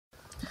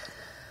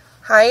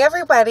Hi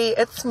everybody,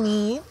 it's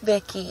me,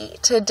 Vicki.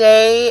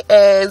 Today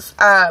is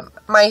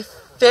my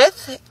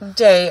 5th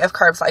day of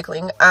carb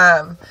cycling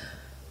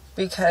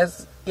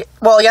because,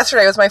 well,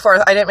 yesterday was my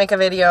 4th. I didn't make a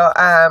video.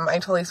 I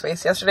totally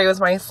spaced. Yesterday was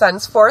my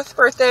son's 4th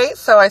birthday,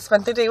 so I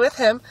spent the day with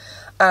him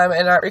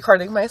and not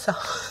recording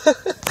myself.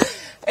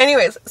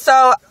 Anyways,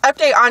 so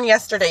update on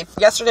yesterday.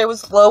 Yesterday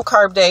was low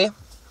carb day,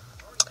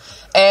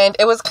 and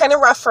it was kind of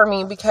rough for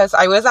me because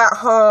I was at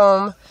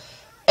home.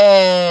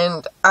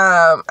 And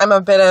I'm a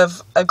bit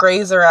of a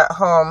grazer at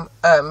home,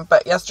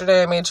 but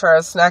yesterday I made sure I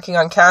was snacking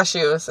on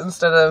cashews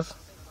instead of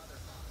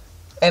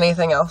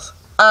anything else.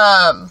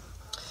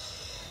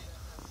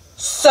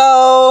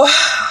 So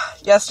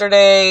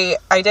yesterday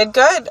I did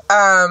good.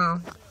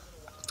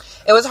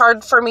 It was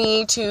hard for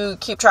me to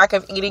keep track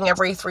of eating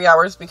every 3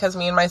 hours because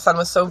me and my son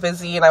was so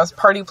busy and I was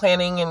party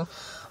planning and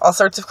all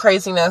sorts of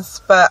craziness,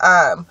 but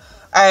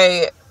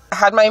I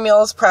had my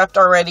meals prepped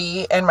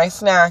already and my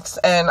snacks,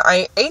 and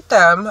I ate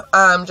them,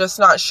 just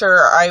not sure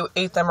I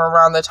ate them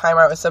around the time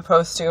I was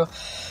supposed to.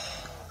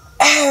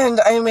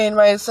 And I made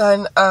my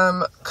son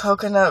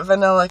coconut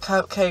vanilla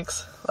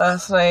cupcakes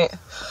last night.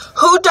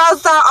 Who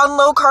does that on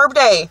low carb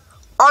day?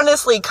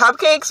 Honestly,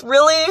 cupcakes?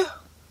 Really?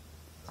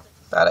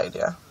 Bad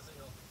idea.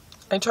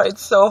 I tried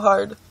so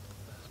hard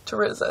to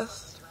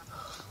resist,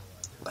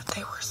 but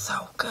they were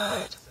so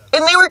good.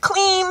 And they were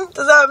clean.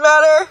 Does that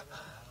matter?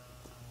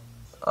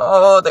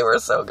 Oh, they were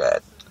so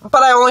good.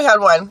 But I only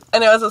had one,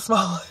 and it was a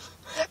small one.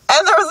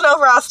 And there was no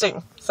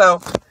frosting. So,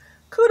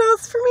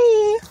 kudos for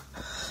me.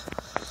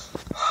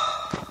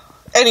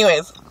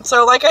 Anyways,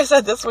 so like I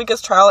said, this week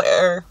is trial and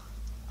error.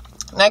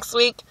 Next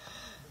week,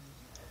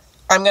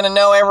 I'm going to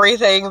know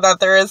everything that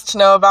there is to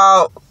know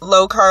about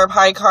low carb,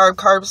 high carb,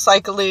 carb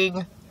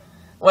cycling,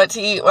 what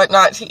to eat, what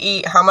not to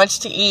eat, how much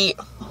to eat.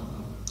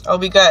 It'll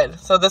be good.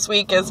 So this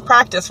week is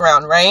practice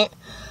round, right?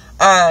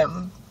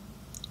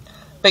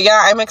 But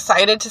yeah, I'm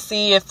excited to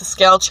see if the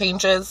scale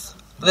changes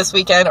this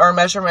weekend or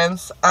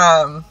measurements.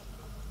 And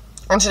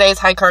today's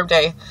high carb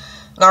day.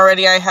 And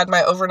already I had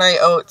my overnight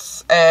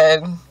oats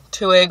and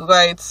 3 egg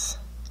whites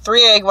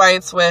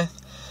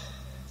with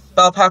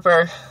bell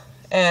pepper.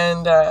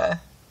 And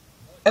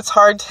it's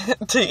hard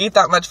to eat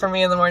that much for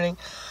me in the morning.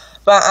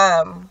 But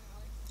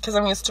because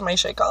I'm used to my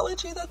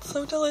Shakeology, that's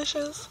so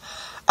delicious.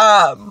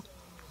 But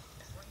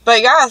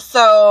yeah,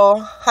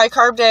 so high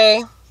carb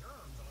day.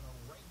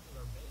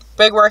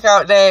 Big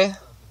workout day.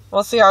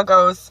 We'll see how it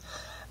goes.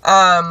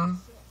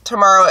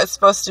 Tomorrow is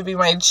supposed to be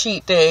my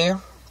cheat day.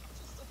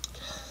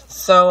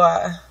 So,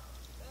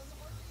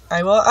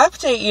 I will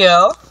update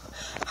you.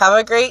 Have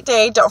a great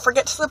day. Don't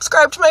forget to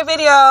subscribe to my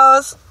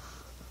videos.